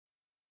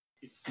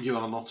You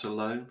are not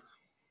alone.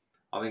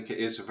 I think it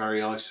is a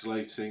very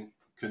isolating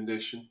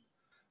condition.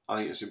 I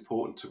think it's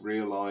important to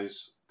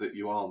realise that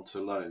you aren't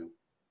alone.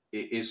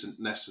 It isn't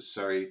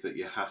necessary that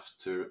you have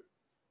to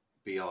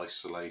be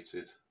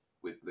isolated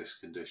with this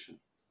condition.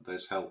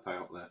 There's help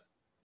out there.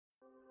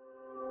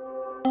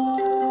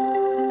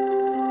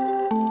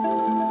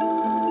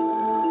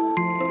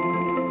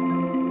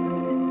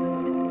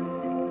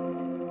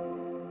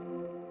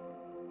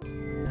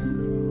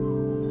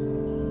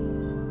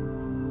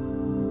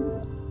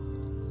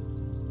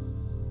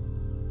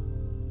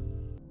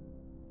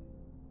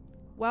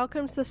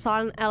 Welcome to the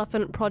Silent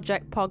Elephant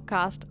Project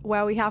podcast,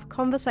 where we have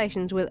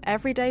conversations with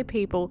everyday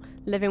people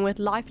living with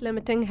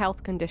life-limiting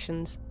health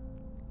conditions.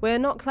 We are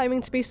not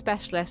claiming to be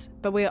specialists,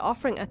 but we are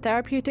offering a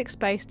therapeutic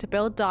space to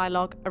build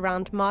dialogue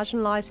around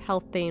marginalised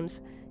health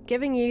themes,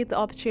 giving you the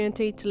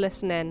opportunity to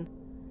listen in.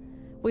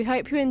 We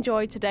hope you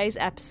enjoyed today's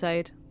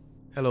episode.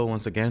 Hello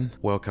once again,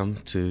 welcome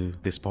to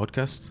this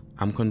podcast.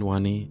 I'm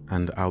Kondwani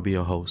and I'll be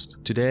your host.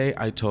 Today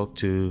I talk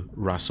to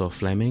Russell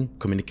Fleming,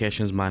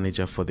 Communications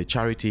Manager for the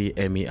charity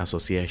ME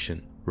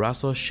Association.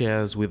 Russell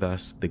shares with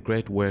us the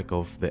great work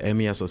of the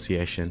ME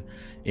Association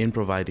in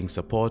providing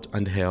support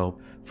and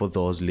help for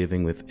those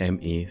living with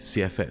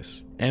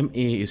ME/CFS.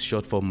 ME is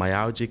short for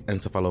myalgic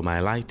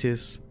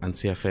encephalomyelitis and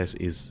CFS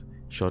is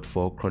short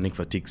for chronic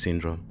fatigue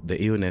syndrome.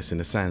 The illness, in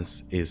a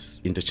sense, is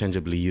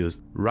interchangeably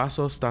used.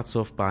 Russell starts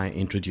off by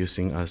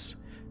introducing us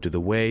to the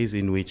ways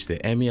in which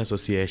the ME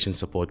Association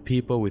support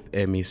people with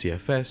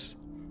ME/CFS,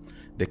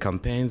 the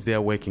campaigns they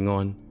are working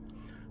on,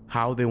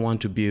 how they want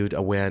to build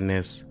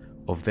awareness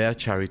of their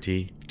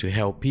charity to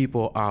help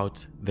people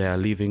out there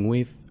living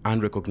with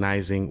and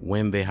recognizing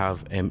when they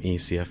have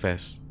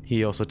ME/CFS.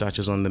 He also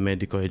touches on the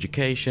medical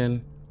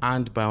education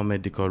and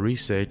biomedical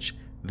research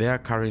they are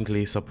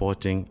currently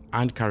supporting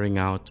and carrying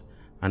out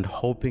and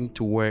hoping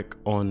to work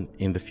on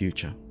in the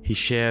future. He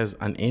shares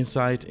an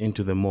insight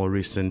into the more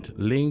recent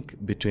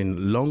link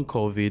between long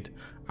COVID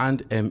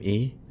and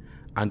ME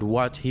and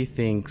what he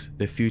thinks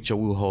the future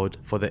will hold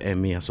for the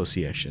ME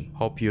Association.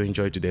 Hope you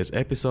enjoyed today's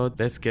episode.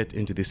 Let's get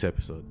into this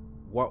episode.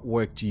 What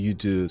work do you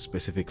do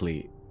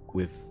specifically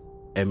with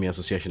ME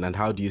Association and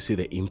how do you see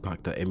the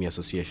impact that ME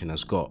Association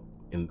has got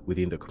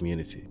within the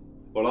community?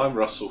 Well, I'm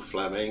Russell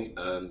Fleming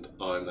and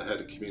I'm the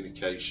Head of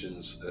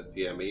Communications at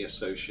the ME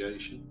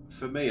Association.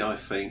 For me, I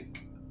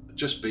think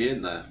just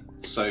being there.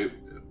 So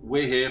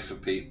we're here for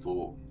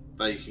people.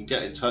 They can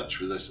get in touch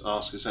with us,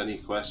 ask us any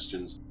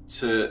questions,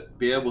 to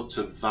be able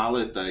to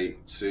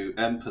validate, to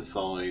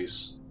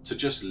empathise, to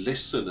just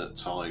listen at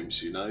times,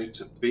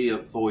 to be a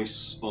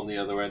voice on the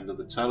other end of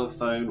the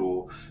telephone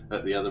or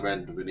at the other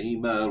end of an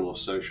email or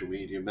social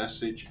media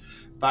message.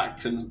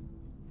 That can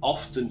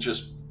often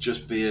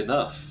just be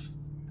enough.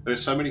 There are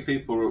so many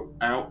people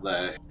out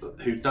there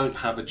who don't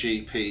have a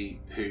GP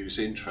who's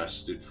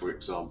interested, for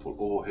example,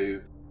 or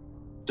who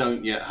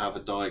don't yet have a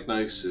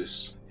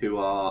diagnosis, who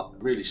are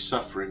really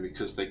suffering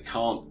because they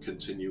can't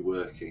continue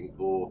working,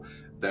 or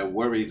they're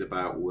worried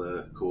about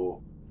work,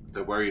 or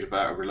they're worried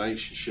about a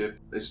relationship.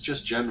 There's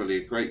just generally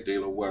a great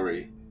deal of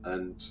worry,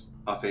 and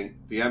I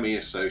think the ME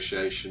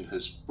Association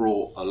has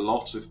brought a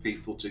lot of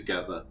people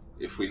together.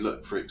 If we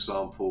look, for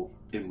example,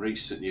 in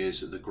recent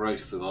years at the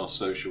growth of our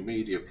social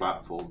media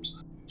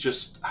platforms,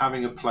 just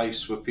having a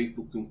place where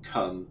people can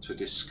come to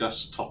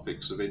discuss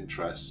topics of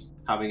interest.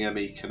 Having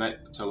ME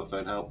Connect, the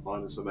telephone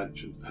helpline, as I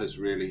mentioned, has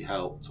really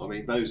helped. I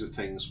mean, those are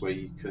things where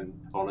you can,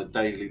 on a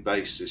daily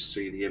basis,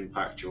 see the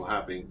impact you're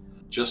having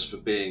just for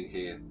being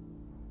here.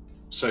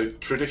 So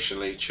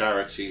traditionally,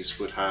 charities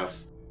would have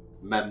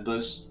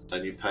members,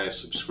 and you pay a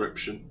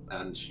subscription,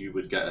 and you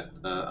would get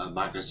a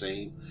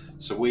magazine.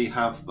 So we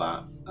have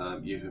that.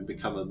 You can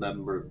become a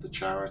member of the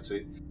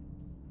charity.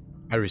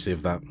 I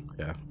received that,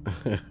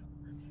 yeah.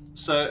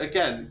 So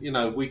again,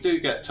 we do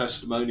get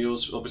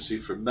testimonials, obviously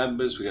from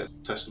members, we get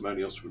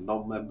testimonials from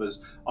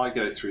non-members. I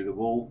go through them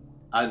all,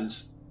 and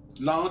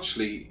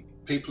largely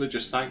people are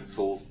just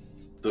thankful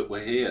that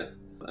we're here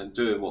and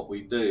doing what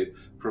we do,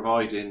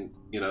 providing,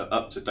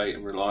 up-to-date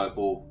and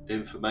reliable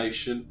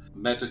information,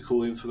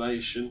 medical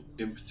information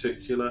in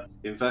particular,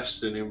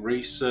 investing in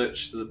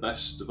research to the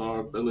best of our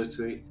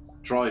ability,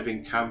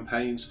 driving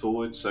campaigns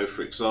forward. So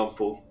for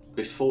example,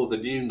 before the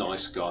new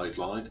NICE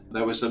guideline,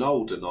 there was an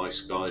older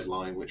NICE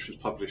guideline which was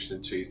published in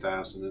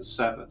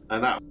 2007,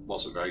 and that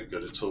wasn't very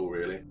good at all,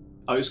 really.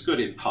 It was good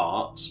in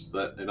parts,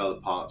 but in other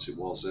parts it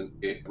wasn't.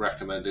 It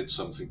recommended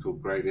something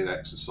called graded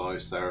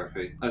exercise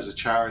therapy. As a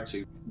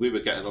charity, we were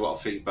getting a lot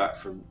of feedback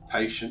from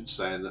patients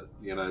saying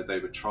that, they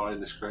were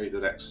trying this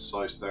graded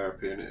exercise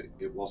therapy and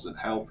it wasn't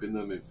helping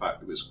them. In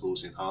fact, it was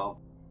causing harm.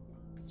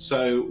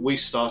 So we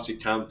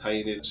started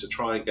campaigning to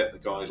try and get the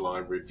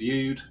guideline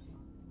reviewed.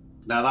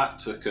 Now that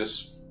took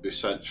us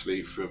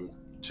essentially from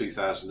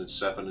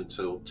 2007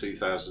 until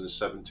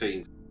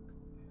 2017.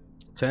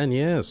 10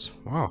 years.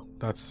 Wow,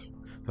 that's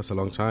a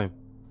long time.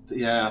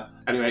 Yeah.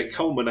 Anyway, it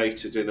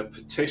culminated in a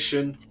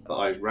petition that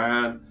I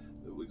ran.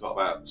 We got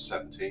about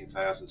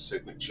 17,000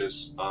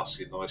 signatures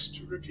asking NICE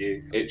to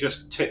review. It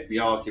just tipped the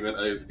argument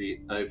over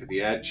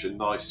the edge, and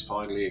NICE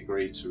finally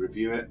agreed to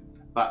review it.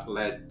 That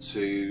led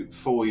to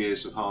 4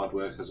 years of hard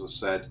work, as I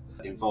said,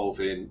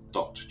 involving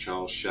Dr.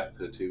 Charles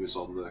Shepherd, who was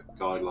on the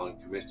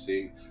guideline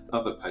committee,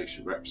 other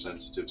patient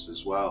representatives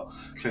as well,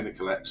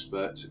 clinical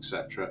experts,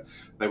 etc.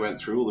 They went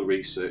through all the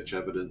research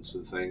evidence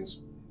and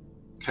things,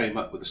 came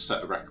up with a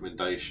set of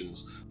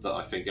recommendations that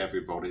I think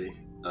everybody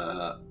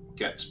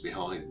gets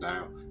behind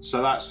now.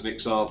 So that's an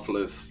example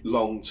of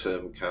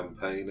long-term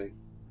campaigning.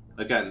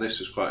 Again, this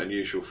was quite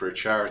unusual for a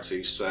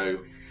charity, so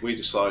we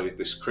decided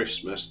this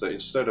Christmas that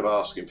instead of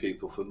asking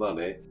people for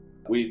money,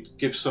 we'd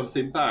give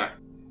something back.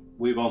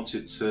 We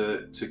wanted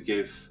to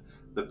give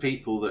the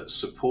people that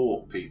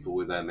support people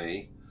with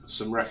ME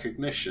some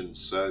recognition.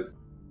 So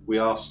we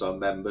asked our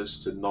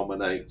members to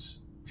nominate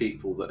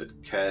people that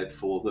had cared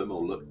for them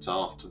or looked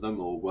after them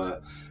or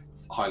were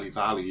highly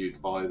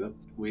valued by them.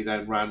 We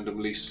then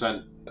randomly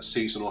sent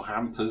seasonal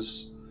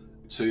hampers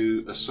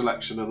to a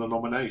selection of the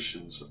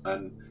nominations,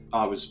 and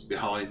I was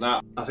behind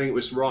that. I think it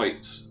was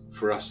right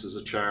for us as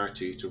a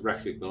charity to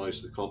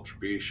recognise the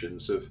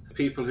contributions of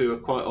people who are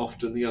quite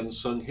often the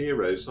unsung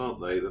heroes, aren't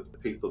they? The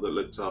people that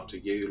looked after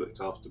you, looked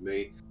after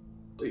me.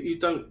 You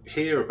don't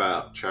hear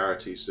about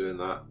charities doing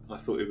that. I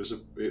thought it was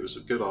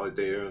a good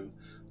idea, and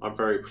I'm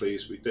very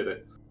pleased we did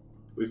it.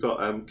 We've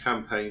got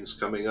campaigns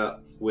coming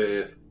up.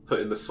 We're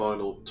putting the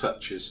final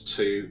touches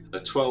to a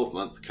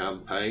 12-month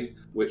campaign,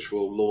 which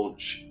will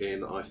launch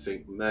in, I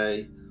think,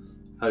 May,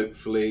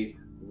 hopefully,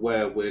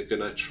 where we're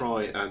going to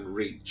try and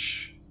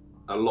reach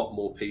a lot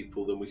more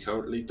people than we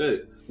currently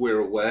do. We're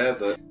aware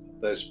that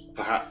there's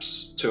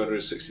perhaps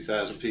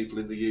 260,000 people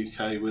in the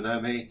UK with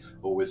ME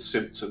or with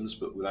symptoms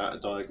but without a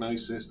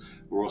diagnosis.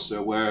 We're also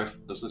aware,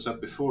 as I said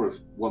before, of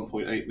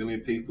 1.8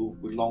 million people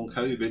with long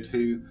COVID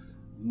who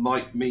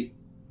might meet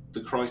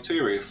the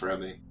criteria for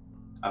ME.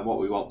 And what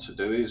we want to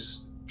do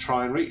is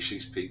try and reach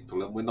these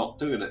people, and we're not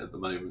doing it at the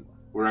moment.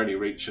 We're only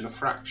reaching a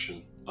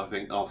fraction. I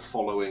think our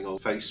following on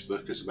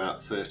Facebook is about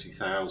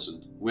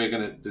 30,000. We're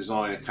going to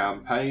design a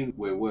campaign.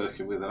 We're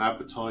working with an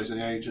advertising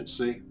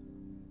agency.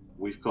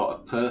 We've got a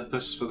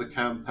purpose for the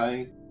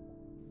campaign.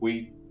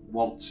 We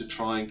want to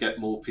try and get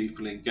more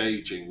people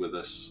engaging with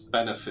us,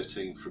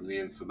 benefiting from the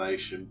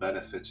information,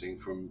 benefiting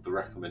from the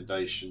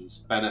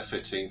recommendations,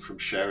 benefiting from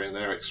sharing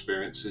their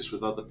experiences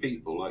with other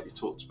people, like you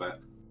talked about.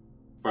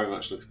 Very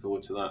much looking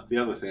forward to that. The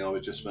other thing I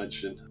would just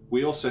mention,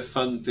 we also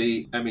fund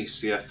the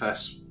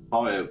MECFS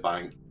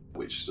Biobank,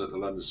 which is at the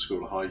London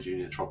School of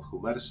Hygiene and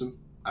Tropical Medicine,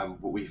 and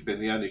we've been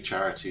the only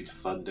charity to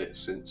fund it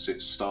since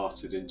it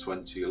started in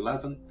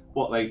 2011.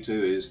 What they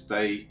do is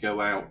they go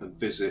out and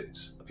visit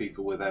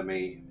people with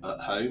ME at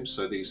home.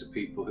 So these are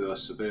people who are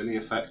severely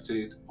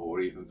affected or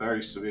even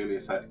very severely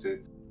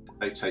affected.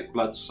 They take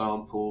blood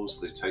samples,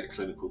 they take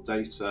clinical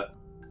data,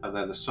 and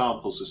then the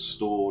samples are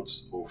stored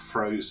or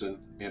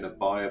frozen in a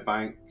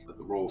biobank at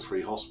the Royal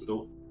Free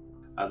Hospital.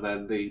 And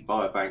then the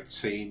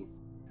biobank team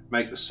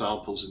make the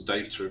samples and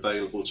data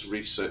available to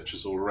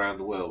researchers all around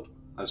the world,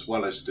 as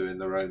well as doing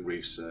their own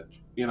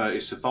research. You know,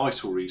 it's a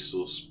vital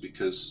resource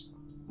because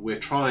we're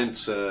trying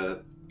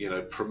to,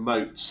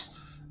 promote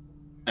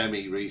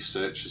ME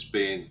research as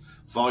being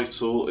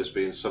vital, as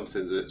being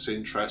something that's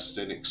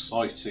interesting,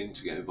 exciting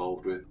to get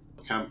involved with.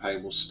 The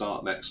campaign will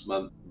start next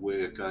month.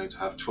 We're going to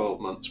have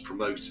 12 months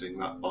promoting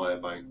that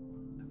biobank.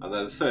 And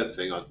then the third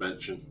thing I'd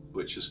mention,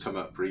 which has come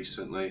up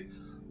recently,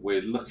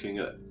 we're looking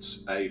at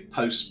a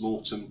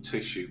post-mortem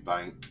tissue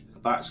bank.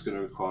 That's going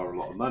to require a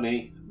lot of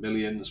money,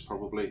 millions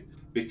probably,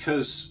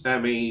 because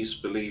ME is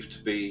believed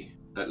to be,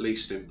 at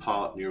least in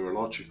part,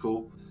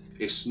 neurological.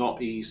 It's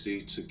not easy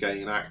to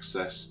gain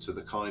access to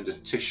the kind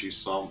of tissue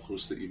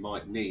samples that you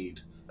might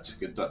need to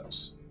conduct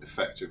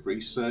effective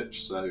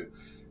research. So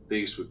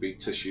these would be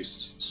tissue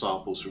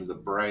samples from the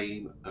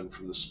brain and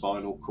from the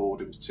spinal cord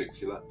in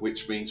particular,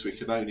 which means we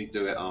can only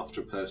do it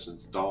after a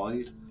person's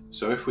died.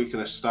 So if we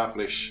can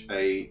establish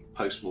a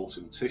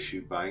post-mortem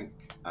tissue bank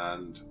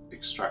and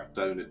extract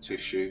donor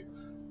tissue,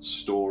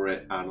 store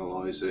it,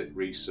 analyse it,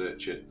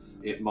 research it,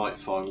 it might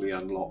finally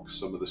unlock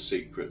some of the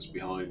secrets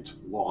behind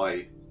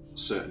why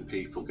certain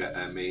people get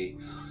ME,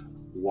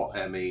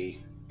 what ME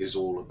is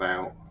all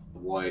about,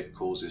 why it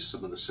causes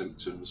some of the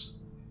symptoms.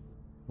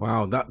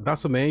 Wow,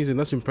 that's amazing.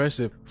 That's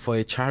impressive. For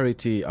a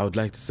charity, I would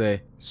like to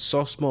say,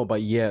 so small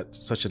but yet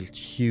such a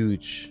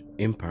huge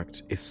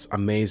impact. It's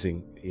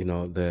amazing,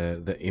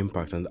 the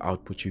impact and the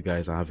output you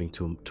guys are having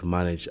to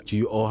manage. Do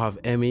you all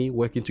have ME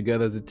working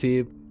together as a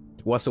team?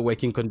 What's the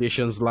working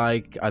conditions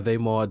like? Are they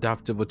more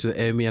adaptable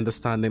to ME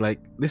understanding?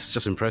 This is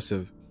just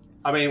impressive.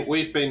 I mean,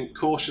 we've been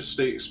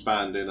cautiously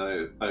expanding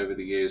over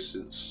the years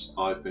since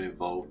I've been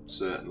involved,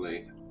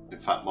 certainly. In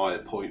fact, my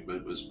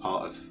appointment was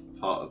part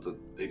of the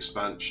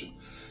expansion.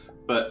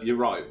 But you're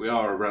right, we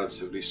are a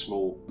relatively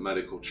small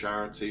medical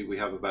charity. We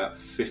have about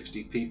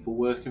 50 people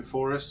working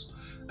for us,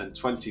 and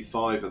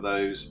 25 of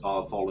those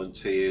are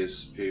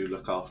volunteers who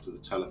look after the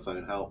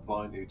telephone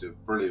helpline, who do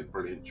a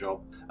brilliant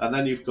job. And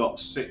then you've got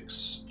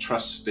 6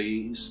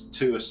 trustees,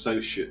 2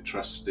 associate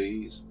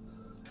trustees,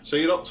 So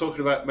you're not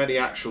talking about many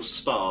actual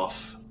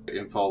staff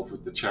involved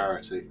with the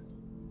charity.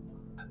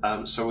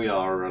 So we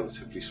are a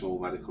relatively small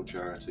medical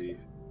charity.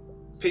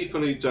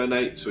 People who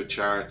donate to a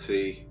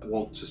charity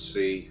want to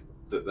see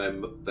that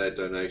their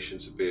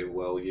donations are being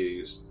well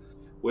used.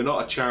 We're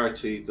not a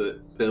charity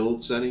that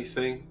builds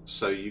anything,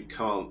 so you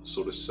can't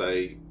sort of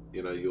say,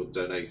 you're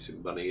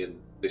donating money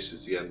and this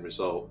is the end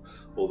result.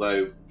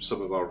 Although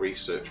some of our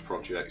research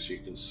projects, you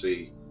can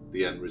see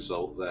the end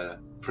result there.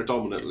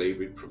 Predominantly,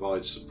 we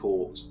provide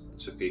support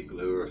to people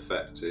who are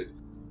affected.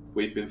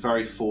 We've been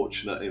very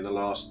fortunate in the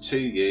last 2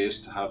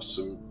 years to have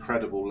some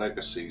credible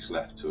legacies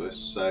left to us.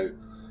 So,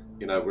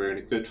 we're in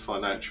a good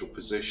financial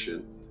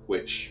position,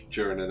 which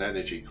during an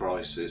energy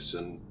crisis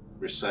and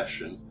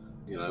recession,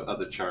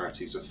 other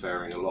charities are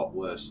faring a lot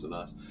worse than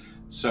us.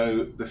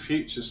 So the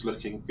future's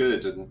looking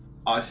good, and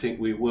I think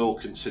we will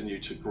continue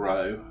to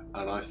grow,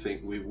 and I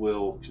think we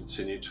will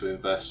continue to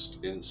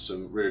invest in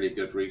some really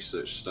good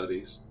research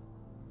studies.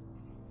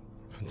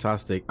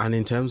 Fantastic. And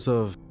in terms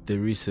of the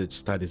research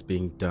studies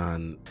being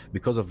done,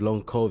 because of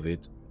long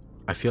COVID,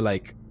 I feel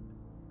like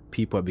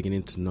people are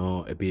beginning to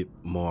know a bit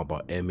more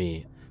about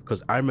ME.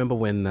 Because I remember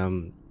when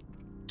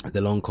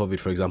the long COVID,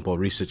 for example,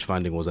 research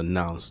funding was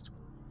announced,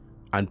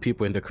 and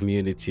people in the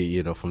community,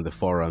 from the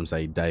forums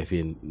I dive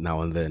in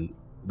now and then,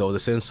 there was a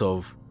sense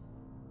of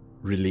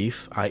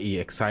relief, i.e.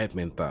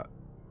 excitement, that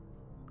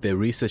the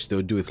research they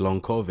would do with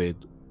long COVID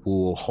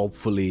will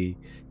hopefully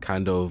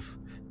kind of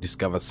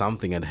discover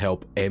something and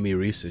help ME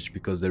research,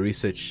 because the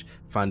research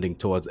funding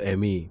towards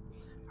ME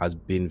has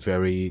been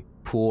very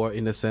poor,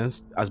 in a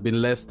sense, has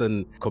been less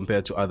than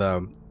compared to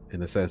other,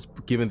 in a sense,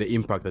 given the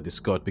impact that it's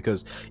got.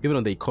 Because even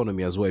on the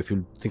economy as well, if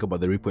you think about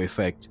the ripple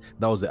effect,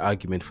 that was the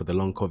argument for the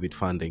long COVID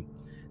funding.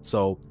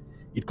 So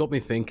it got me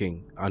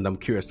thinking, and I'm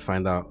curious to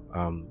find out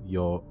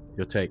your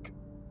take.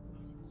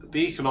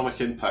 The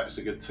economic impact's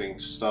a good thing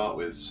to start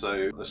with.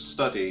 So a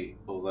study,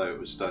 although it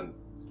was done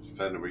a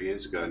fair number of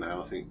years ago now,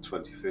 I think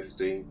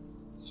 2015,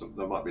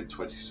 that might have been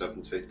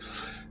 2017.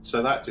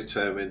 So that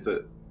determined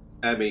that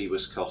ME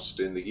was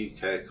costing the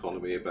UK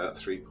economy about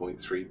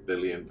 £3.3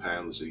 billion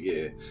a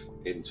year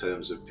in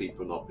terms of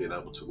people not being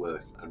able to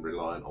work and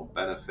relying on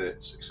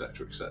benefits,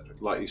 etc., etc.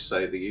 Like you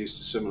say, they used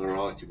a similar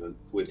argument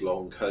with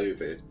long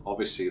COVID.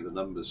 Obviously, the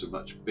numbers are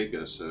much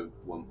bigger, so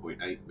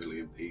 1.8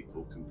 million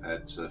people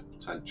compared to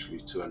potentially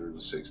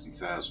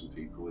 260,000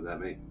 people with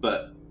ME.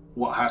 But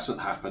what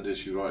hasn't happened,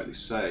 as you rightly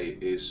say,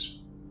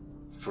 is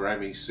for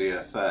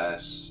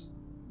MECFS,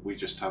 we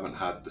just haven't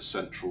had the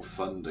central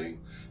funding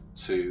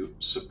to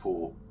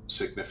support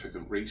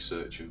significant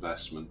research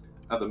investment.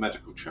 Other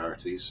medical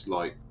charities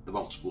like the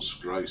Multiple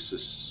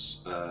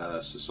Sclerosis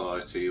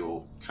Society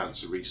or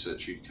Cancer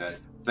Research UK,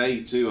 they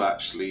do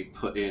actually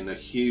put in a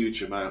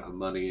huge amount of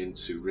money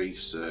into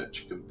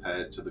research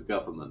compared to the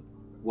government.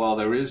 While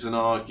there is an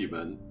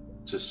argument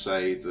to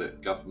say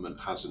that government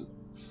hasn't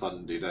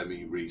funded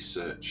ME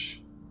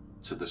research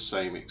to the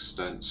same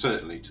extent,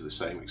 certainly to the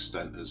same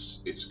extent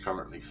as it's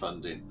currently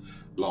funding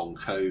long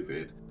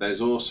COVID,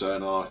 there's also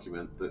an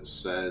argument that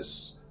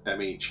says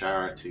ME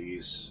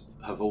charities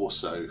have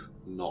also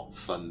not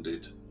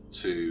funded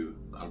to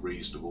a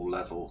reasonable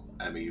level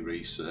ME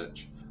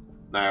research.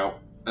 Now,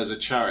 as a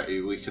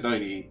charity, we could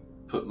only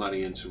put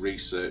money into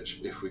research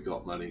if we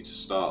got money to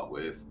start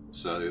with.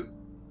 So,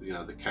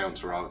 the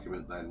counter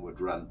argument then would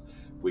run,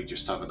 we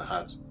just haven't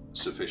had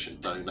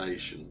sufficient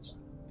donations.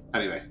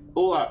 Anyway,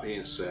 all that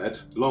being said,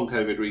 long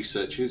COVID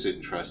research is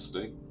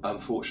interesting.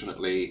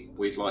 Unfortunately,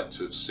 we'd like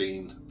to have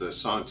seen the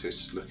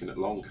scientists looking at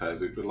long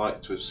COVID, we'd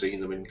like to have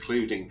seen them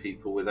including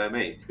people with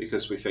ME,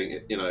 because we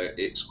think,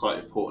 it's quite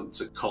important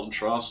to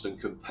contrast and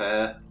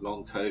compare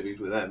long COVID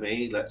with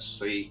ME. Let's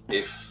see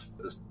if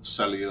at a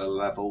cellular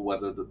level,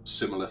 whether the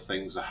similar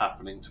things are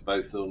happening to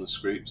both illness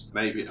groups.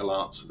 Maybe it'll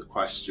answer the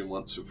question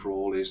once and for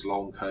all, is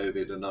long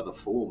COVID another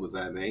form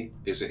of ME?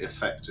 Is it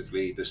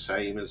effectively the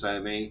same as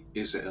ME?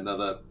 Is it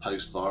another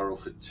post-viral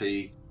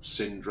fatigue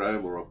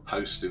syndrome or a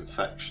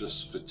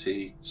post-infectious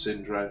fatigue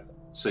syndrome?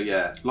 So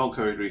yeah, long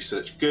COVID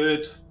research,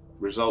 good.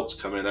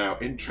 Results coming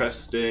out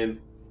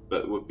interesting,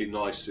 but it would be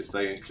nice if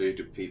they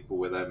included people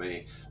with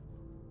ME.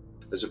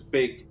 There's a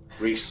big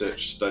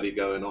research study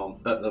going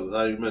on at the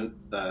moment.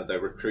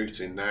 They're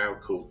recruiting now,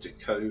 called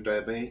Decode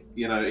ME.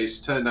 It's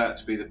turned out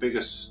to be the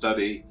biggest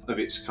study of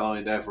its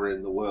kind ever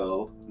in the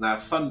world. Now,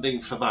 funding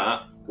for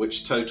that,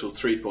 which totaled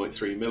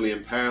 £3.3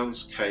 million,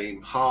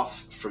 came half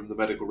from the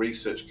Medical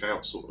Research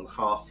Council and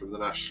half from the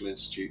National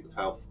Institute of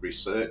Health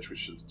Research,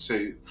 which are the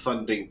two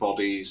funding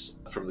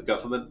bodies from the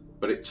government.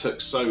 But it took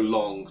so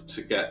long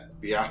to get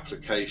the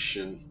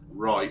application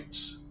right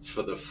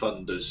for the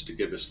funders to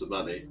give us the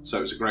money. So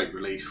it was a great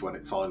relief when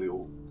it finally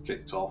all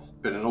kicked off.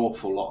 Been an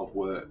awful lot of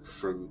work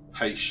from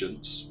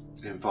patients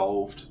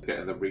involved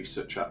getting the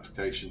research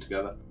application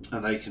together,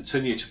 and they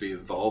continue to be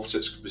involved. So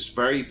it's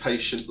very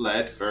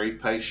patient-led, very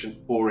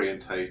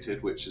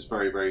patient-orientated, which is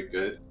very, very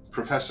good.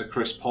 Professor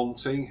Chris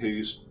Ponting,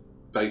 who's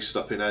based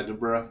up in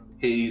Edinburgh,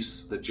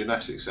 He's the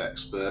genetics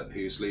expert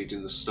who's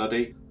leading the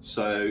study.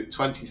 So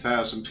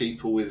 20,000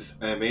 people with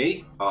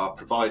ME are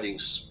providing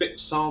spit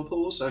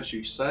samples, as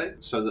you say,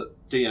 so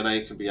that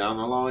DNA can be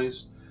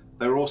analysed.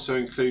 They're also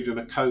including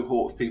a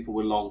cohort of people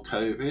with long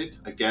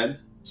COVID, again,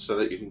 so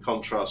that you can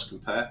contrast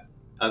compare.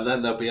 And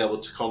then they'll be able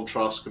to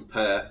contrast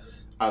compare,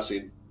 as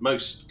in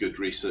most good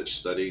research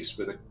studies,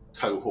 with a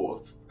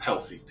cohort of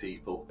healthy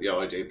people. The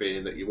idea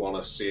being that you want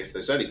to see if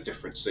there's any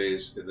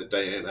differences in the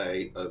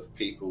DNA of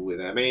people with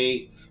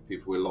ME,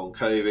 people with long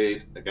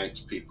COVID,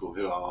 against people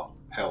who are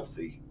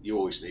healthy. You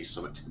always need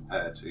something to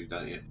compare to,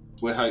 don't you?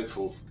 We're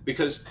hopeful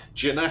because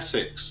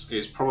genetics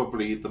is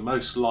probably the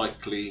most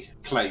likely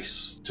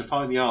place to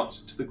find the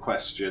answer to the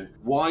question,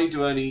 why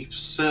do only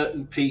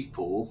certain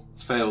people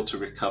fail to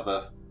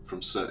recover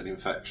from certain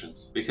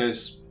infections?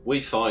 Because we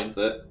find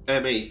that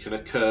ME can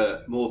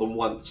occur more than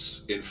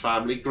once in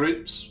family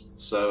groups.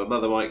 So a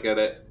mother might get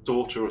it,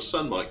 daughter or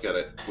son might get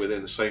it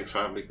within the same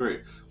family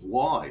group.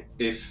 Why?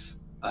 If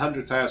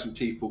 100,000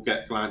 people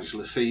get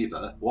glandular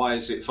fever, why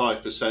is it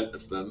 5%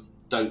 of them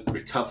don't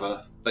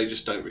recover? They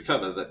just don't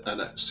recover, and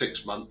at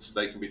 6 months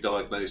they can be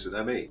diagnosed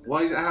with ME.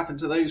 Why does it happen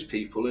to those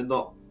people and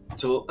not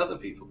to other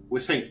people? We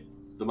think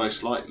the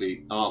most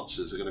likely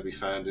answers are going to be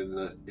found in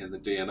the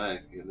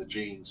DNA, in the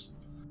genes.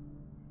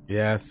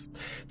 Yes,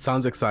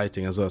 sounds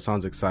exciting as well.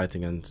 Sounds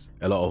exciting, and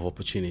a lot of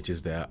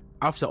opportunities there.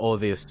 After all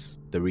this,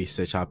 the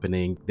research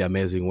happening, the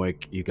amazing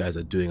work you guys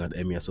are doing at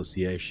ME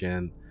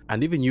Association,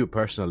 and even you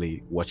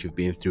personally, what you've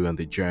been through on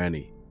the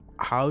journey,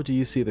 how do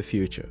you see the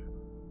future?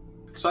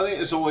 So I think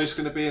there's always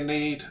going to be a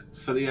need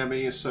for the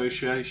ME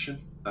Association,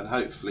 and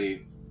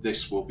hopefully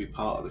this will be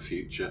part of the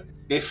future.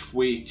 If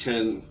we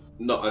can,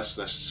 not us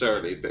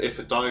necessarily, but if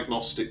a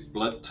diagnostic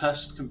blood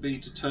test can be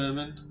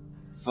determined,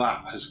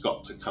 that has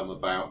got to come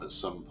about at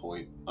some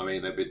point. I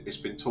mean, it's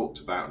been talked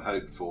about and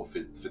hoped for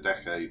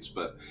decades,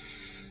 but,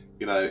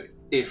 you know,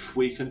 if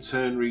we can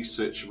turn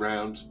research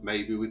around,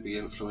 maybe with the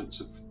influence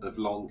of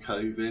long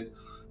COVID,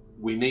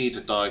 we need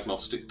a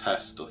diagnostic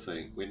test, I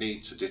think. We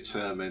need to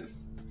determine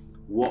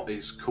what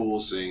is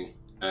causing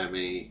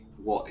ME,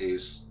 what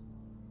is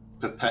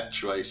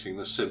perpetuating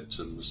the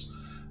symptoms,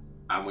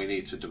 and we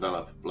need to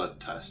develop a blood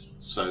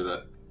test so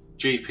that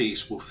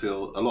GPs will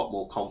feel a lot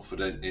more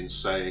confident in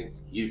saying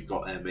you've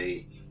got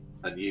ME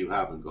and you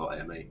haven't got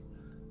ME.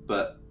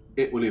 But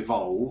it will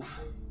evolve.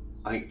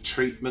 I think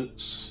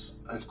treatments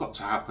have got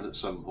to happen at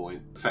some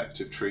point,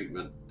 effective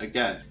treatment.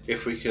 Again,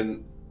 if we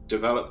can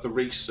develop the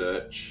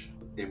research,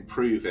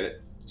 improve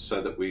it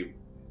so that we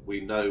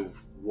know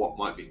what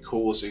might be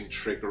causing,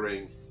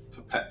 triggering,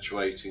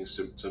 perpetuating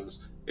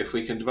symptoms. If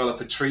we can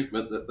develop a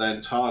treatment that then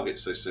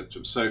targets those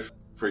symptoms. So,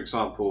 for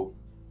example,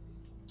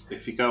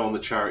 if you go on the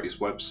charity's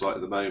website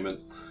at the moment,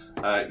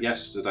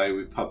 yesterday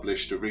we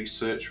published a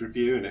research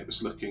review, and it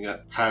was looking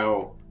at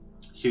how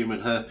human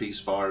herpes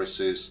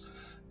viruses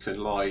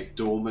can lie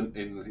dormant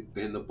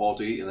in the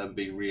body and then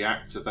be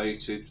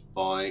reactivated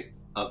by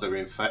other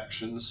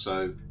infections.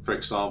 So, for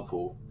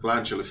example,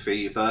 glandular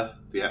fever,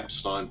 the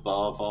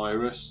Epstein-Barr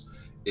virus,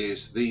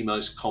 is the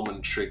most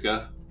common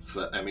trigger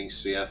for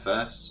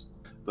ME/CFS,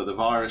 but the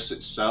virus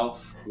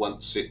itself,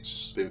 once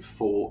it's been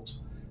fought,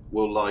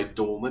 will lie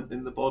dormant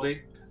in the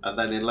body, and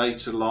then in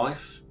later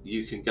life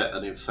you can get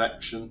an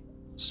infection,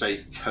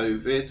 say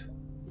COVID.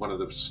 One of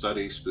the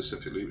studies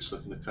specifically was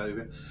looking at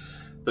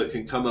COVID, that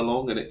can come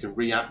along and it can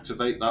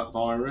reactivate that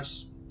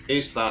virus.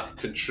 Is that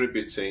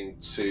contributing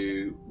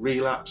to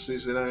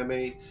relapses in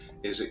ME?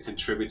 Is it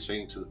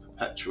contributing to the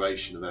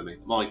perpetuation of ME?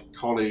 My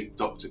colleague,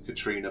 Dr.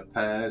 Katrina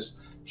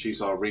Pears,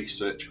 she's our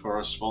research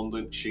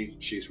correspondent.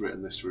 She's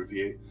written this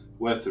review,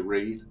 worth a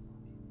read.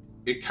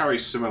 It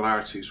carries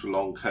similarities with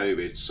long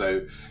COVID.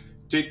 So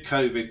did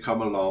COVID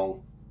come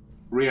along,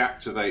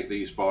 reactivate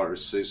these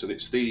viruses, and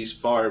it's these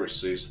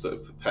viruses that are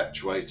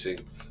perpetuating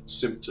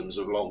symptoms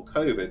of long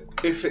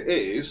COVID? If it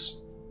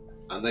is,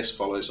 and this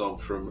follows on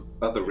from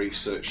other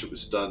research that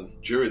was done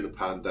during the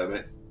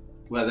pandemic,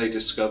 where they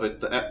discovered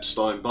that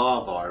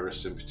Epstein-Barr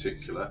virus in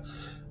particular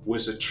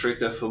was a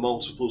trigger for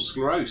multiple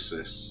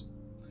sclerosis.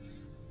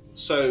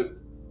 So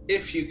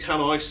if you can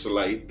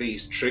isolate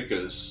these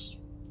triggers,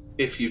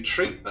 if you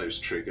treat those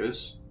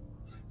triggers,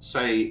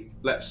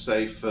 let's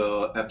say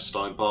for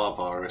Epstein-Barr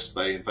virus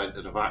they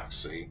invented a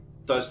vaccine,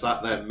 does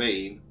that then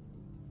mean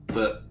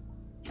that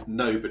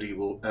nobody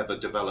will ever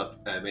develop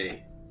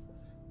ME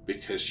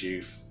because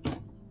you've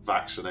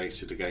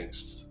vaccinated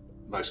against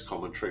most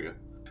common trigger?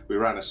 We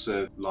ran a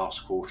survey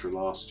last quarter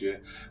last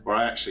year where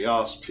I actually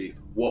asked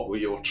people, what were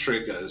your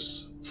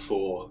triggers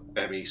for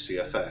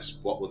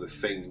ME/CFS? What were the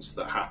things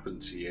that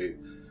happened to you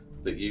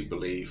that you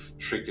believe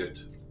triggered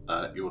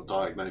your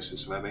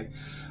diagnosis of ME?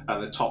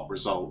 And the top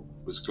result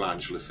was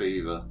glandular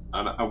fever.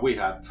 And we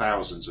had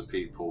thousands of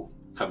people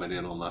coming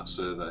in on that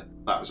survey.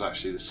 That was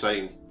actually the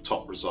same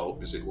top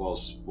result as it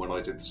was when I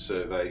did the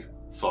survey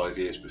 5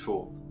 years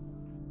before.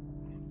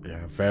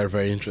 Yeah, very,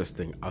 very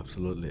interesting.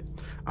 Absolutely.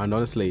 And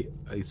honestly,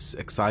 it's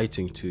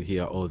exciting to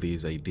hear all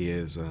these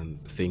ideas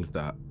and things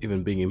that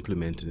even being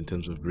implemented in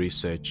terms of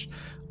research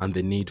and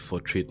the need for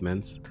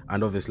treatments.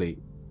 And obviously,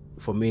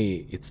 for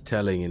me, it's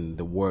telling in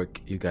the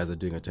work you guys are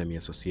doing at ME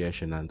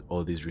Association and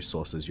all these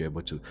resources you're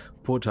able to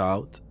put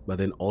out, but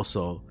then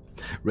also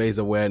raise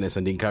awareness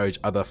and encourage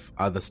other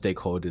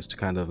stakeholders to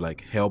kind of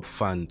like help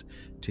fund,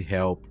 to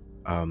help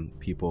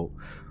people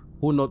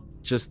who not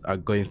just are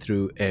going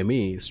through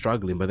ME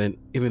struggling, but then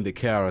even the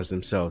carers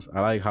themselves.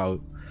 I like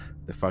how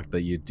the fact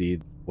that you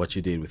did what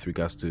you did with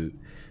regards to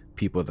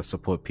people that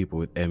support people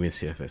with ME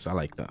CFS. I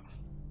like that.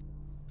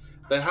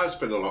 There has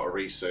been a lot of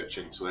research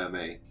into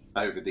ME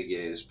over the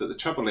years, but the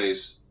trouble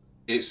is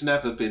it's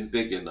never been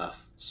big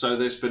enough. So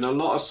there's been a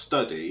lot of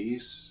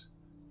studies,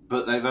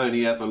 but they've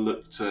only ever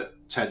looked at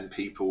 10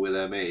 people with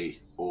ME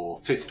or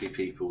 50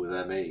 people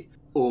with ME,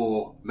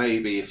 or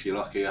maybe, if you're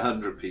lucky,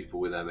 100 people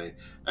with ME.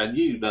 And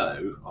you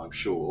know, I'm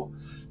sure,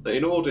 that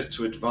in order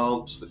to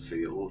advance the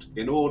field,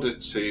 in order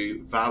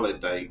to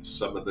validate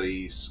some of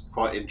these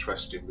quite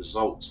interesting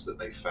results that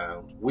they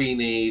found, we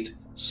need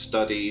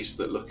studies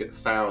that look at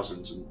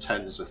thousands and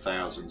tens of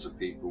thousands of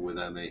people with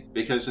ME.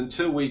 Because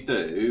until we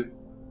do,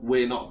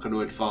 we're not going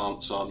to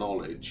advance our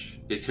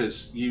knowledge,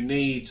 because you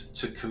need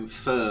to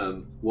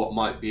confirm what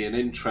might be an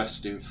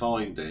interesting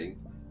finding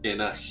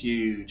in a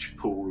huge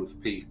pool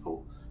of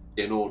people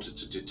in order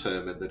to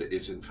determine that it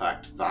is in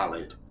fact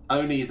valid.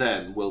 Only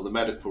then will the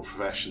medical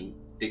profession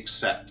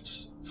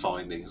accept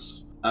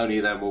findings.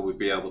 Only then will we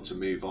be able to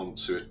move on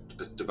to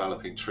a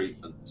developing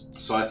treatment.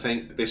 So I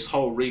think this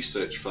whole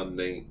research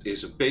funding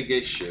is a big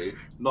issue,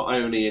 not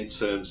only in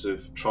terms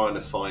of trying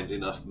to find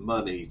enough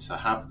money to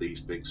have these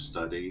big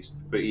studies,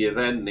 but you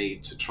then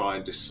need to try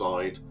and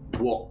decide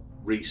what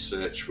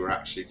research we're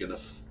actually going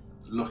to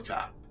look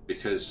at,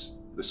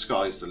 because the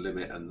sky's the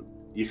limit and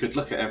you could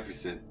look at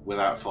everything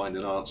without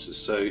finding answers.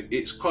 So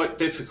it's quite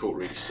difficult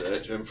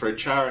research, and for a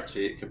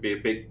charity it can be a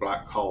big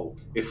black hole.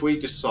 If we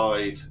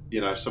decide,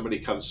 if somebody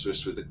comes to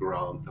us with a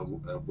grant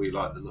and we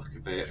like the look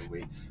of it and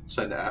we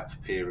send it out for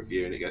peer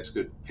review and it gets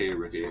good peer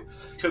review,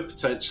 could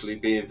potentially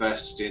be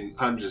investing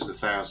hundreds of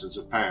thousands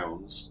of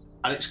pounds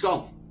and it's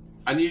gone.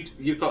 And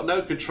you've got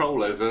no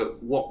control over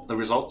what the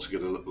results are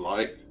going to look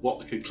like, what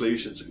the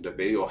conclusions are going to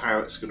be, or how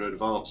it's going to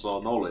advance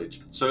our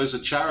knowledge. So as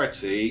a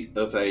charity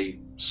of a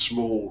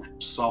small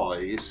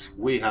size,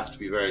 we have to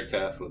be very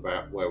careful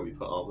about where we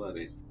put our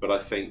money. But I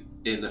think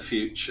in the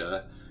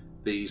future,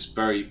 these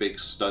very big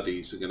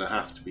studies are going to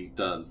have to be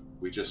done.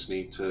 We just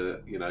need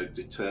to,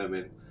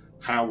 determine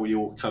how we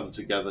all come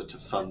together to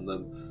fund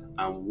them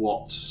and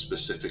what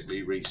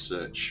specifically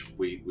research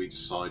we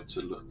decide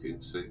to look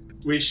into.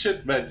 We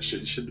should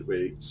mention, shouldn't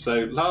we?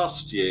 So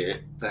last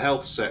year, the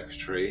Health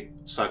Secretary,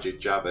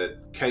 Sajid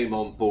Javid, came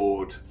on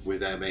board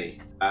with ME,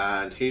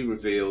 and he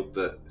revealed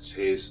that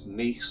his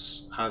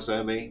niece has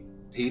ME.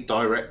 He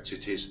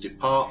directed his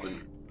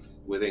department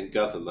within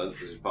government,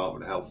 the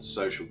Department of Health and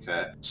Social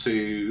Care,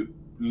 to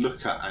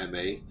look at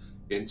ME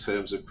in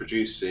terms of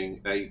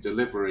producing a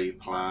delivery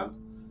plan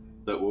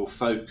that will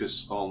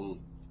focus on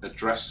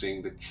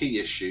addressing the key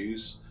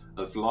issues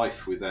of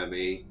life with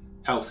ME,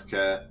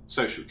 healthcare,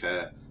 social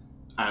care,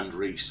 and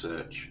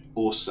research.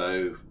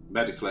 Also,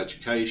 medical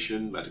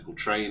education, medical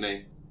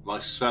training.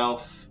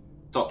 Myself,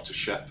 Dr.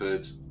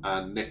 Shepherd,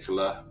 and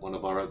Nicola, one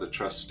of our other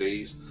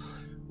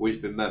trustees, we've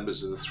been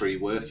members of the 3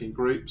 working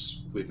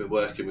groups. We've been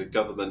working with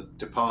government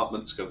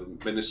departments,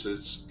 government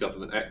ministers,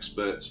 government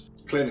experts,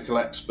 clinical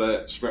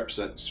experts,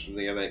 representatives from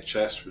the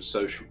NHS, from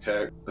social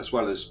care, as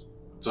well as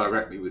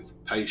directly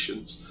with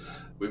patients.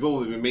 We've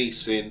all been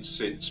meeting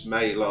since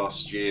May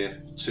last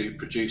year to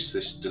produce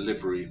this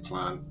delivery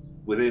plan.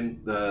 Within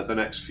the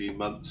next few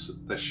months,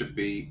 there should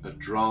be a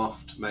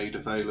draft made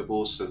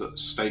available so that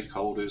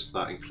stakeholders,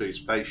 that includes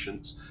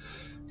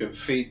patients, can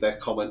feed their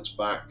comments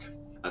back.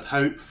 And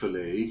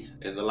hopefully,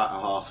 in the latter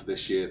half of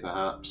this year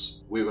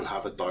perhaps, we will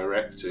have a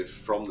directive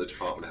from the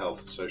Department of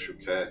Health and Social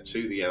Care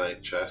to the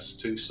NHS,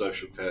 to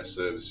social care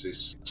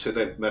services, to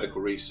the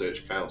Medical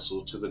Research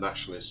Council, to the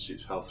National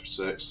Institute of Health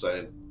Research,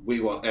 saying, we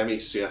want ME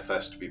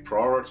CFS to be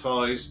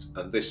prioritised,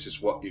 and this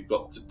is what you've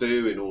got to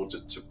do in order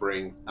to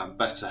bring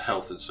better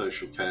health and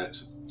social care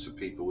to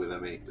people with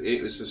ME.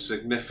 It was a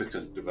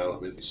significant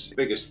development. It's the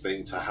biggest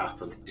thing to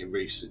happen in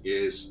recent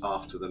years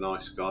after the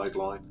NICE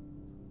guideline.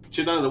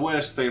 Do you know the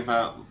worst thing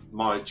about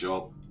my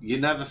job? You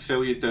never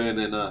feel you're doing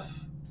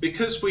enough.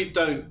 Because we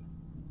don't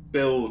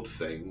build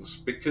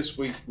things, because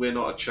we're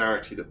not a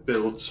charity that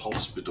builds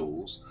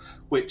hospitals,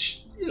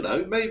 which,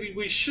 maybe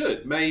we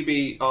should.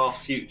 Maybe our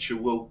future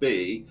will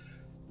be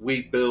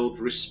we build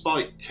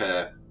respite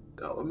care.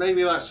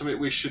 Maybe that's something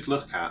we should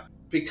look at.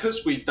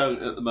 Because we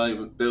don't at the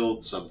moment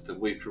build something,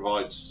 we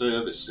provide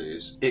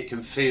services, it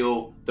can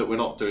feel that we're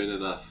not doing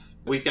enough.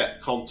 We get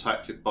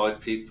contacted by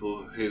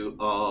people who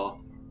are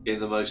in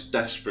the most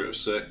desperate of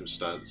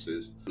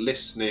circumstances,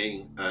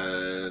 listening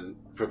and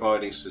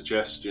providing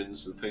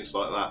suggestions and things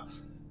like that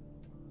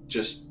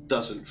just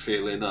doesn't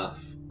feel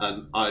enough.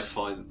 And I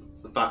find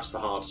that's the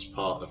hardest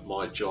part of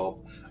my job,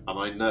 and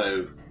I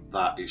know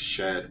that is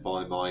shared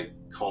by my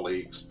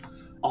colleagues.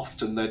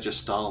 Often there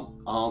just aren't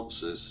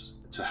answers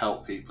to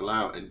help people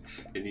out, and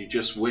you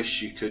just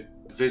wish you could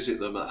visit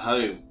them at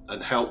home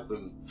and help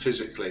them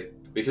physically,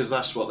 because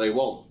that's what they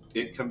want.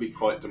 it can be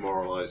quite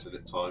demoralising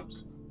at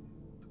times.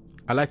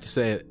 I like to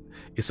say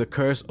it's a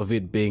curse of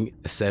it being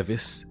a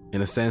service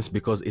in a sense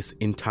because it's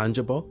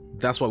intangible.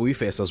 That's what we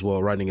face as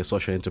well, running a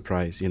social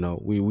enterprise. You know,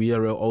 we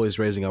are always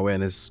raising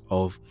awareness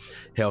of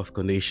health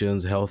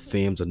conditions, health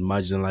themes, and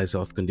marginalized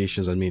health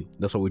conditions. I mean,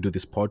 that's why we do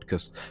this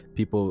podcast.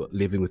 People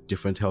living with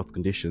different health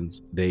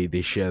conditions, they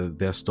share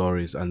their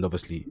stories, and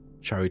obviously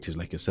charities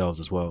like yourselves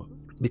as well.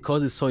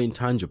 Because it's so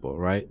intangible,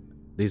 right?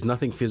 There's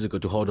nothing physical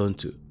to hold on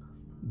to.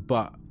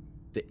 But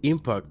the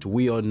impact,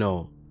 we all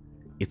know,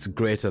 it's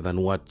greater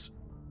than what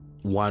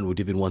one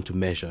would even want to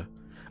measure.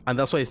 And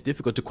that's why it's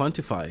difficult to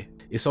quantify.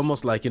 It's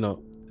almost like, you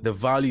know, the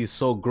value is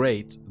so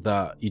great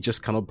that you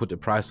just cannot put a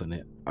price on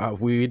it.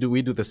 We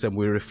do the same.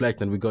 We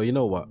reflect and we go, you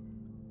know what?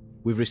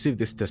 We've received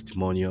this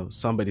testimonial.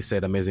 Somebody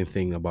said amazing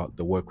thing about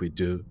the work we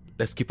do.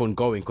 Let's keep on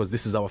going because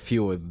this is our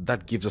fuel.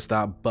 That gives us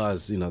that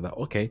buzz, you know, that,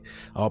 okay,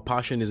 our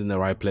passion is in the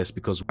right place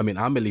because, I mean,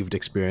 I'm a lived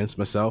experience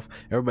myself.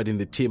 Everybody in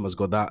the team has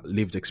got that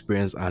lived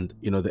experience and,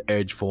 you know, the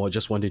urge for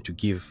just wanting to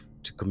give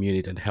to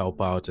community and help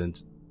out.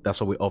 And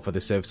that's why we offer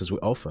the services we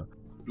offer.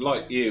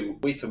 Like you,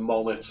 we can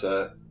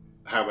monitor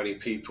how many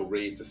people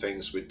read the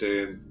things we're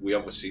doing. We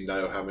obviously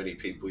know how many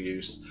people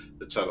use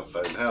the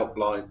telephone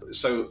helpline.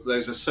 So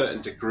there's a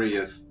certain degree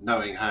of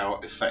knowing how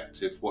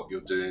effective what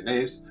you're doing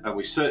is. And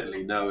we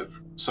certainly know if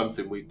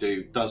something we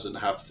do doesn't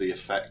have the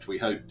effect we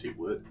hoped it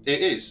would.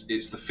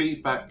 It's the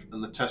feedback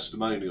and the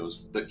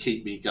testimonials that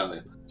keep me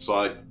going.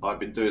 So I've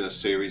been doing a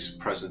series of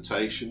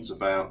presentations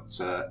about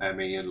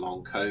ME and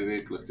long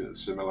COVID, looking at the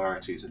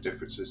similarities and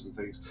differences and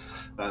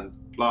things. And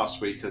last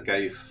week I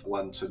gave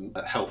one to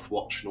Health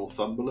Watch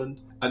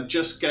Northumberland. And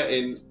just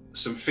getting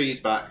some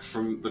feedback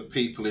from the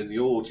people in the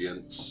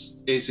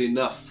audience is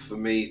enough for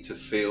me to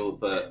feel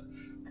that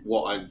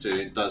what I'm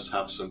doing does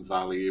have some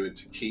value and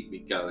to keep me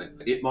going.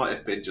 It might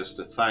have been just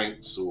a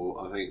thanks,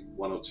 or I think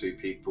one or two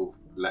people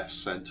left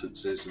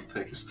sentences and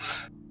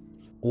things.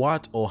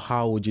 What or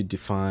how would you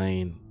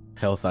define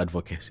health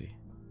advocacy?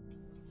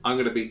 I'm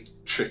going to be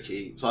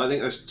tricky. So I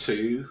think there's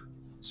two.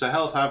 So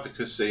health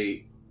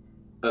advocacy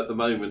at the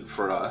moment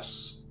for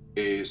us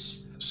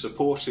is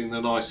supporting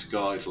the NICE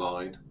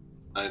guideline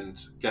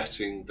and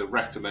getting the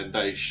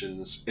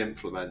recommendations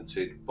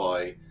implemented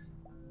by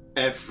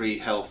every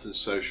health and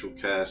social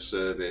care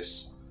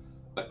service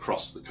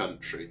across the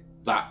country.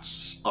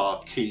 That's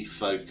our key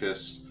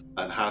focus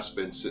and has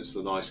been since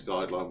the NICE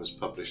guideline was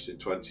published in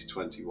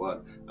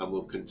 2021 and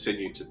will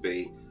continue to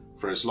be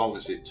for as long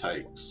as it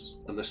takes.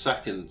 And the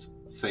second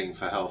thing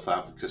for health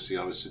advocacy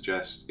I would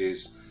suggest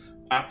is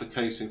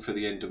advocating for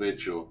the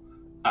individual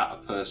at a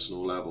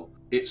personal level.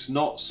 It's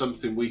not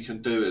something we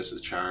can do as a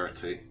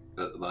charity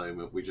at the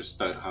moment. We just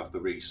don't have the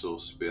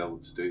resource to be able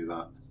to do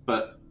that.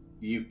 But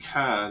you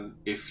can,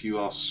 if you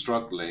are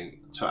struggling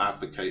to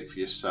advocate for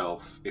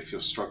yourself, if you're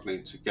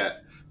struggling to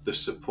get the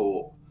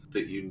support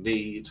that you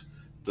need,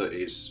 that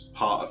is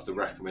part of the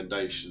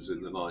recommendations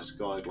in the NICE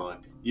guideline.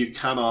 You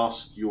can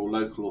ask your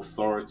local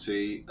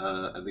authority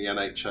and the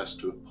NHS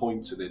to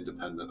appoint an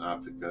independent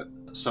advocate,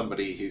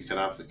 somebody who can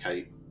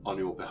advocate on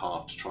your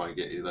behalf to try and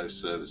get you those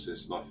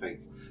services. And I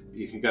think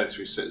you can go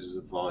through Citizens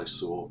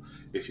Advice, or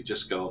if you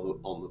just go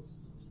on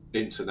the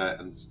internet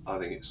and I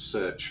think it's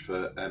search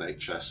for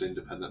NHS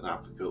independent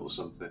advocate or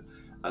something,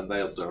 and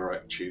they'll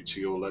direct you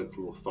to your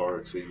local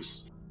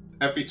authorities.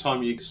 Every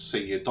time you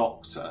see your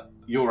doctor,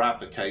 you're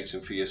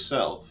advocating for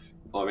yourself.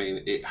 I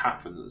mean, it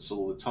happens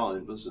all the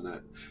time, doesn't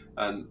it?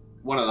 And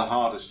one of the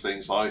hardest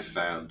things I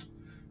found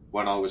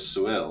when I was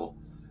so ill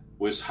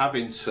was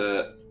having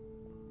to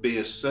be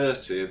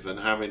assertive and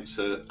having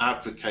to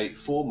advocate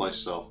for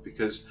myself,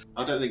 because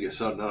I don't think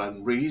it's an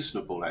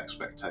unreasonable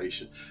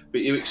expectation,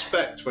 but you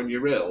expect when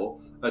you're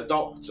ill a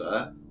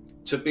doctor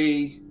to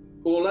be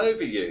all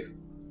over you.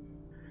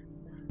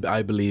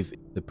 I believe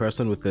the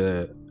person with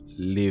the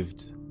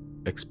lived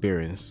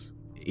experience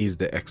is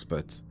the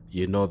expert.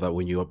 You know that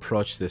when you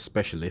approach the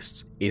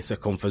specialist, it's a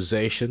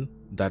conversation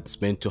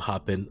that's meant to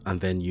happen,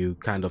 and then you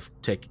kind of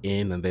take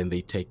in and then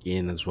they take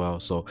in as well.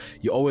 So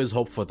you always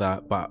hope for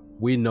that, but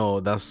we know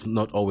that's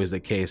not always the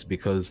case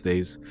because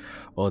there's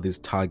all these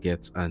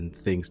targets and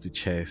things to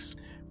chase.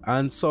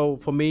 And so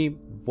for me,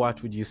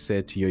 what would you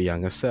say to your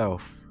younger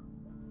self?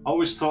 I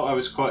always thought I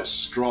was quite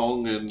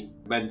strong and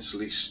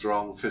mentally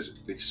strong,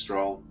 physically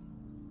strong.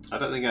 I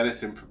don't think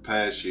anything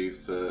prepares you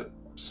for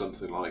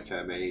something like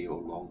ME or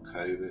long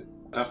COVID.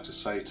 I'd have to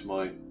say to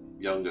my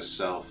younger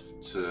self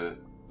to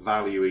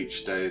value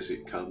each day as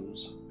it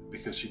comes,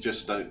 because you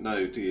just don't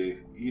know, do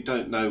you? You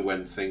don't know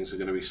when things are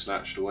going to be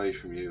snatched away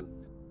from you.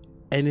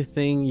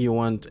 Anything you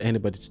want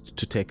anybody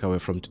to take away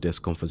from today's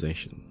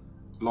conversation?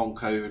 Long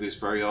COVID is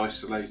very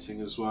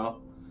isolating as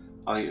well.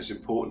 I think it's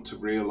important to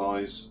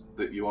realise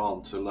that you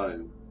aren't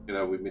alone. You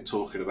know, we've been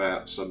talking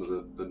about some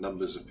of the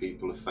numbers of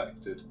people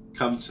affected.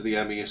 Come to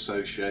the ME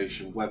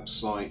Association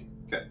website,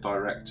 get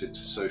directed to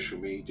social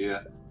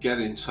media, get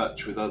in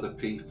touch with other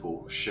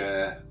people,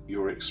 share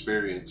your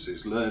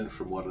experiences, learn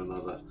from one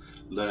another,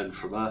 learn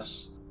from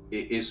us.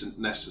 It isn't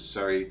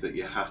necessary that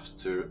you have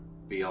to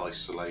be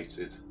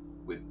isolated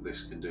with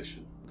this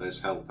condition.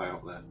 There's help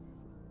out there.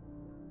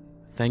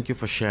 Thank you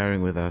for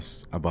sharing with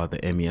us about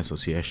the ME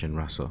Association,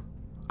 Russell.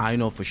 I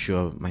know for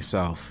sure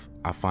myself,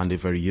 I found it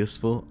very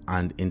useful,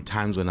 and in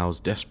times when I was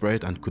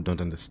desperate and could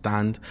not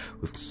understand,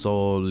 with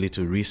so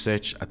little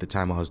research at the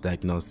time I was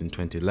diagnosed in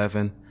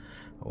 2011,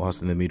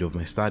 whilst in the middle of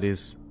my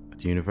studies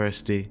at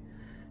university,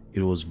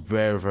 it was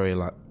very, very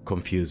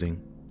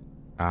confusing.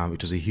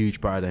 It was a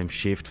huge paradigm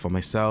shift for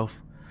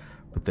myself,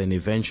 but then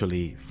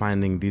eventually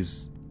finding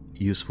these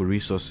useful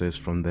resources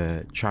from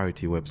the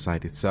charity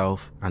website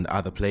itself and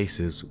other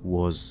places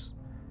was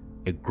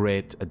a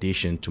great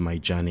addition to my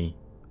journey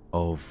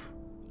of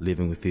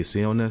living with this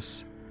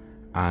illness,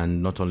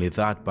 and not only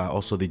that, but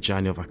also the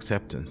journey of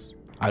acceptance.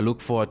 I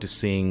look forward to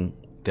seeing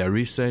their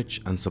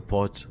research and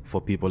support for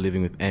people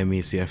living with ME,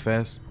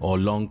 CFS, or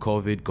long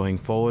COVID going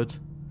forward.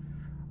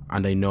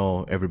 And I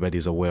know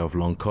everybody's aware of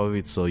long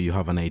COVID, so you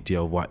have an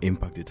idea of what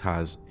impact it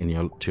has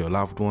to your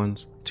loved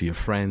ones, to your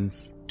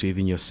friends, to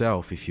even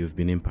yourself if you've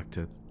been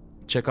impacted.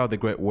 Check out the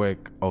great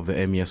work of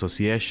the ME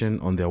Association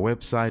on their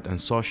website and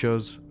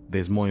socials.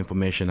 There's more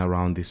information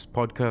around this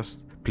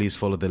podcast. Please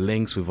follow the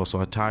links we've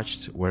also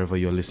attached wherever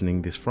you're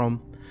listening this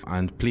from.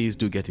 And please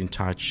do get in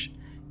touch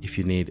if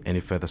you need any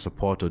further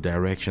support or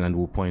direction, and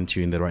we'll point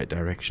you in the right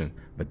direction.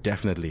 But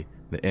definitely,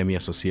 the ME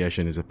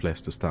Association is a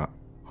place to start.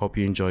 Hope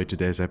you enjoyed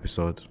today's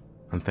episode,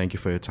 and thank you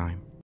for your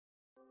time.